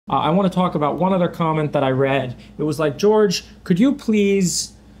I want to talk about one other comment that I read. It was like, George, could you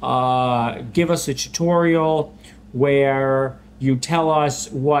please give us a tutorial where you tell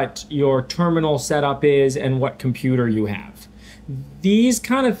us what your terminal setup is and what computer you have? These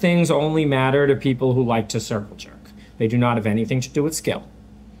kind of things only matter to people who like to circle jerk. They do not have anything to do with skill.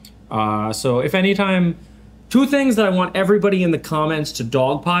 So if anytime, two things that I want everybody in the comments to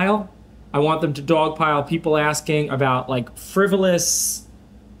dogpile. I want them to dogpile people asking about like frivolous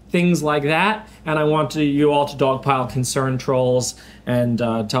things like that, and I want you all to dogpile concern trolls and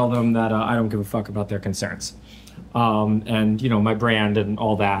tell them that I don't give a fuck about their concerns, and you know, my brand and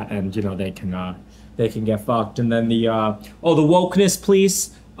all that, and you know, they can get fucked. And then the wokeness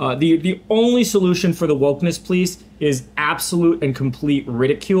police. The only solution for the wokeness police is absolute and complete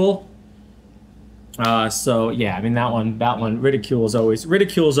ridicule. So yeah, I mean that one, ridicule is always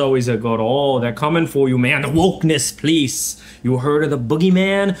a good. Oh, they're coming for you, man. The wokeness police. You heard of the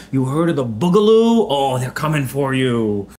boogeyman? You heard of the boogaloo? Oh, they're coming for you.